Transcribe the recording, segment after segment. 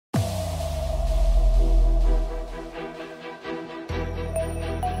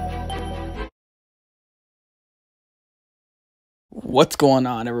What's going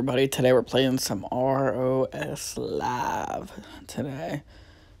on, everybody? Today we're playing some ROS Live. Today,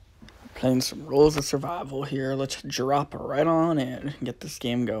 playing some Rules of Survival here. Let's drop right on in and get this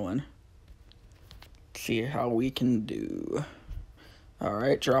game going. See how we can do.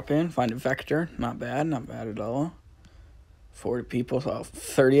 Alright, drop in, find a vector. Not bad at all. 40 people, so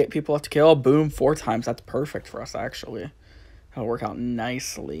 38 people left to kill. Boom, 4 times. That's perfect for us, actually. That'll work out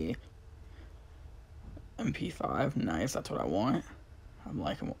nicely. MP5, nice, that's what I want. I'm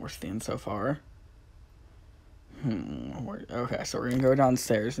liking what we're seeing so far. Okay, so we're gonna go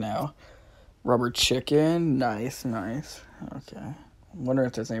downstairs now. Rubber chicken, nice. Okay. I wonder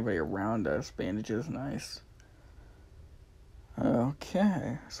if there's anybody around us. Bandages, nice.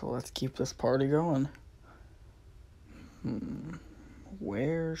 Okay, so let's keep this party going.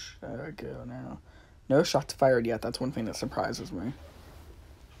 Where should I go now? No shots fired yet, that's one thing that surprises me.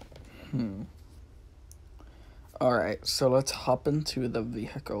 Alright, so let's hop into the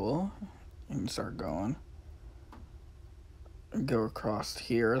vehicle and start going. Go across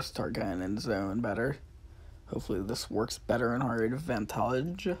here, start getting in zone better. Hopefully this works better in our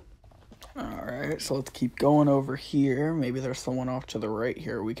advantage. Alright, so let's keep going over here. Maybe there's someone off to the right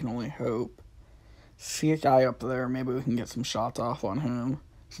here, we can only hope. See a guy up there, maybe we can get some shots off on him,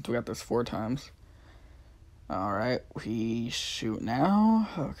 since we got this 4 times. Alright, we shoot now.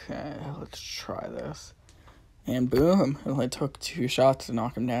 Okay, let's try this. And boom, it only took 2 shots to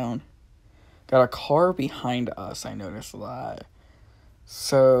knock him down. Got a car behind us, I noticed that.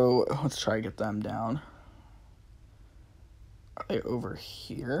 So, let's try to get them down. Are they over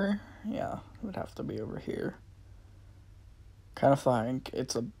here? Yeah, it would have to be over here. Kind of think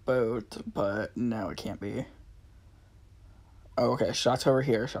it's a boat, but no, it can't be. Oh, okay, shots over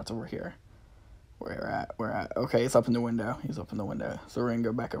here. Where at? Okay, he's up in the window. So we're gonna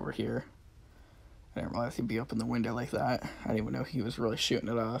go back over here. I didn't realize he'd be up in the window like that. I didn't even know he was really shooting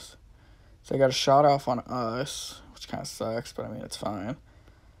at us. So I got a shot off on us, which kind of sucks, but I mean, it's fine.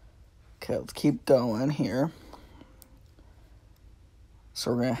 Okay, let's keep going here.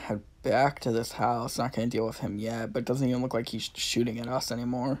 So we're going to head back to this house. Not going to deal with him yet, but it doesn't even look like he's shooting at us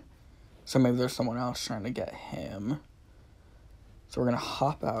anymore. So maybe there's someone else trying to get him. So we're going to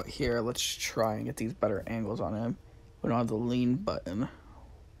hop out here. Let's try and get these better angles on him. We don't have the lean button.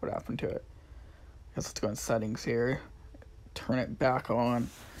 What happened to it? I guess let's go in settings here. Turn it back on.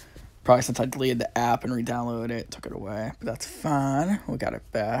 Probably since I deleted the app and re-downloaded it, took it away. But that's fine. We got it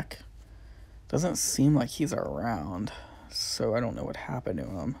back. Doesn't seem like he's around. So I don't know what happened to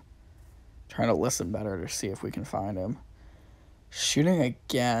him. Trying to listen better to see if we can find him. Shooting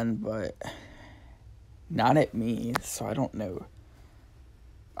again, but not at me. So I don't know.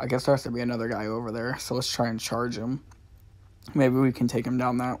 I guess there has to be another guy over there. So let's try and charge him. Maybe we can take him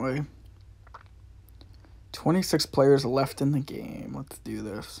down that way. 26 players left in the game. Let's do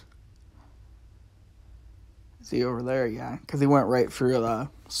this. Is he over there? Yeah, because he went right through the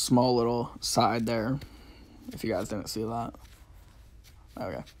small little side there, if you guys didn't see that.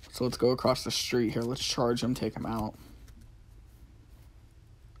 Okay, so let's go across the street here. Let's charge him, take him out.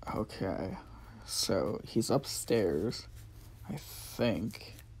 Okay, so he's upstairs, I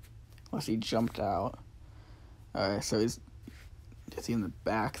think, unless he jumped out. Alright, so is he in the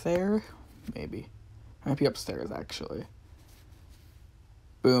back there? Maybe. Might be upstairs, actually.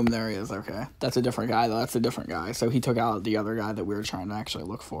 Boom, there he is. Okay. That's a different guy, though. That's a different guy. So he took out the other guy that we were trying to actually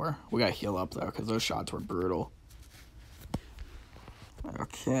look for. We got to heal up, though, because those shots were brutal.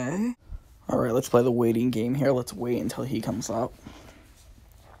 Okay. Alright, let's play the waiting game here. Let's wait until he comes up.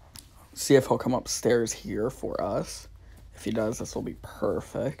 See if he'll come upstairs here for us. If he does, this will be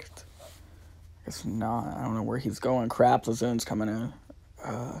perfect. If not, I don't know where he's going. Crap, the zone's coming in.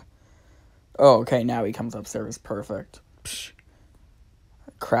 Oh, okay, now he comes upstairs. Perfect. Psh.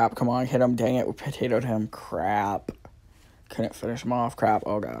 Crap, come on, hit him. Dang it, we potatoed him. Crap. Couldn't finish him off. Crap,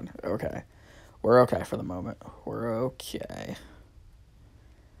 oh god. Okay. We're okay for the moment. We're okay.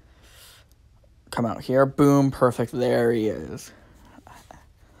 Come out here. Boom, perfect. There he is.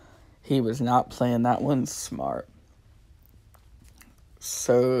 He was not playing that one smart.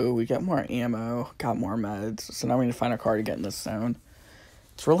 So, we got more ammo, got more meds. So now we need to find a car to get in this zone.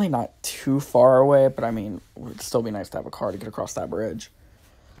 It's really not too far away, but I mean, it would still be nice to have a car to get across that bridge.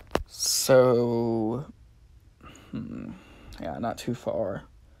 So, yeah, not too far.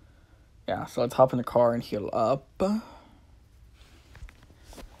 Yeah, so let's hop in the car and heal up.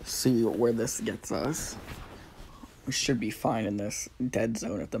 See where this gets us. We should be fine in this dead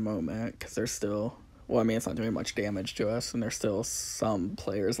zone at the moment, because there's still, well, I mean, it's not doing much damage to us, and there's still some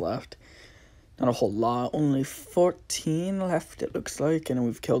players left. Not a whole lot, only 14 left, it looks like, and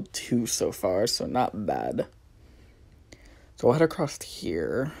we've killed 2 so far, so not bad. So we'll head across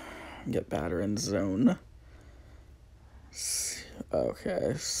here and get batter in zone.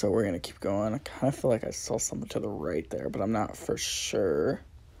 Okay, so we're going to keep going. I kind of feel like I saw something to the right there, but I'm not for sure.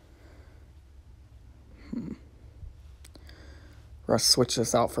 We're going to switch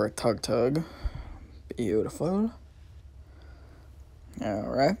this out for a tug-tug. Beautiful.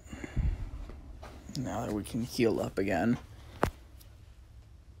 Alright. Now that we can heal up again.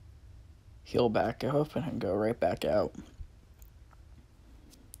 Heal back up and then go right back out.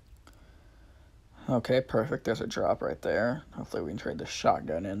 Okay, perfect. There's a drop right there. Hopefully we can trade the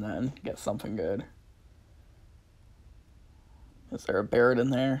shotgun in then. Get something good. Is there a Barrett in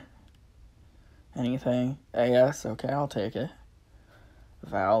there? Anything? AS? Okay, I'll take it.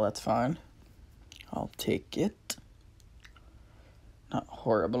 Val, that's fine. I'll take it. Not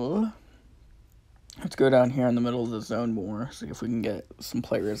horrible. Let's go down here in the middle of the zone more. See if we can get some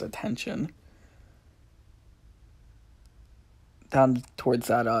players' attention. Down towards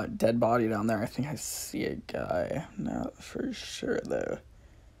that dead body down there, I think I see a guy. Not for sure, though.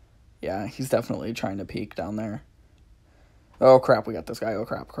 Yeah, he's definitely trying to peek down there. Oh, crap, we got this guy. Oh,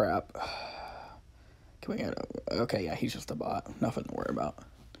 crap. Can we get... Okay, yeah, he's just a bot. Nothing to worry about.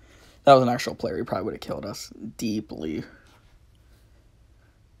 That was an actual player. He probably would have killed us deeply.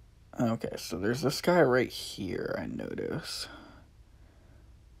 Okay, so there's this guy right here, I notice.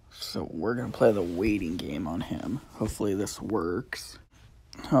 So we're going to play the waiting game on him. Hopefully this works.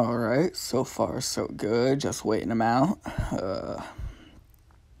 Alright, so far so good. Just waiting him out.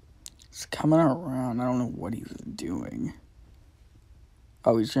 He's coming around. I don't know what he's doing.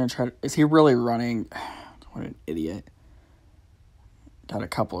 Oh, he's going to try to... Is he really running? What an idiot. Got a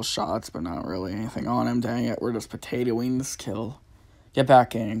couple of shots, but not really anything on him. Dang it, we're just potatoing this kill. Get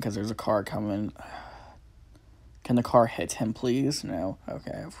back in, because there's a car coming. Can the car hit him, please? No?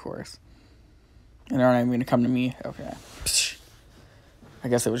 Okay, of course. And they're not even going to come to me? Okay. Psh. I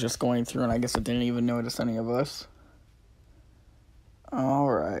guess it was just going through, and I guess it didn't even notice any of us.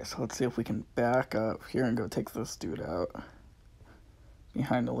 Alright, so let's see if we can back up here and go take this dude out.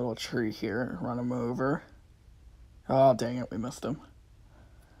 Behind a little tree here. Run him over. Oh, dang it, we missed him.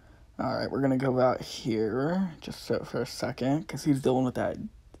 Alright, we're going to go out here, just for a second, because he's dealing with that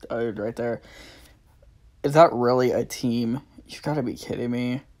dude right there. Is that really a team? You've got to be kidding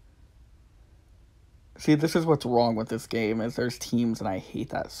me. See, this is what's wrong with this game, is there's teams, and I hate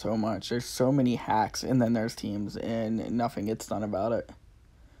that so much. There's so many hacks, and then there's teams, and nothing gets done about it.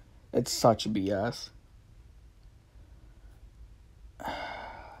 It's such BS.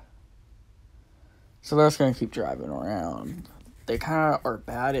 So they're just going to keep driving around. They kind of are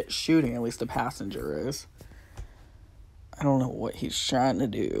bad at shooting, at least the passenger is. I don't know what he's trying to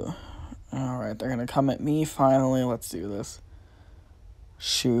do. Alright, they're going to come at me finally. Let's do this.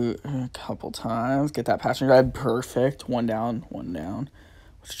 Shoot a couple times. Get that passenger guy. Perfect. One down.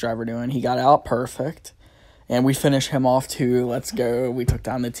 What's the driver doing? He got out. Perfect. And we finish him off too. Let's go. We took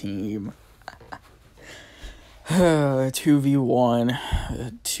down the team.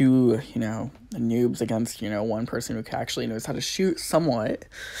 2v1. Two, noobs against, one person who actually knows how to shoot somewhat.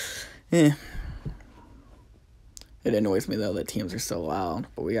 It annoys me, though, that teams are so loud.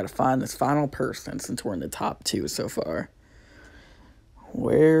 But we got to find this final person since we're in the top 2 so far.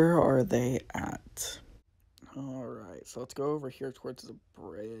 Where are they at? Alright, so let's go over here towards the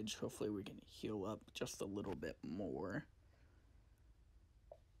bridge. Hopefully we can heal up just a little bit more.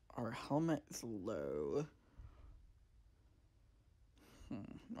 Our helmet is low.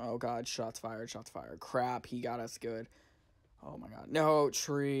 Oh, God, shots fired. Crap, he got us good. Oh, my God. No,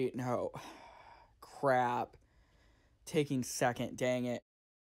 tree. No. Crap. Taking second. Dang it.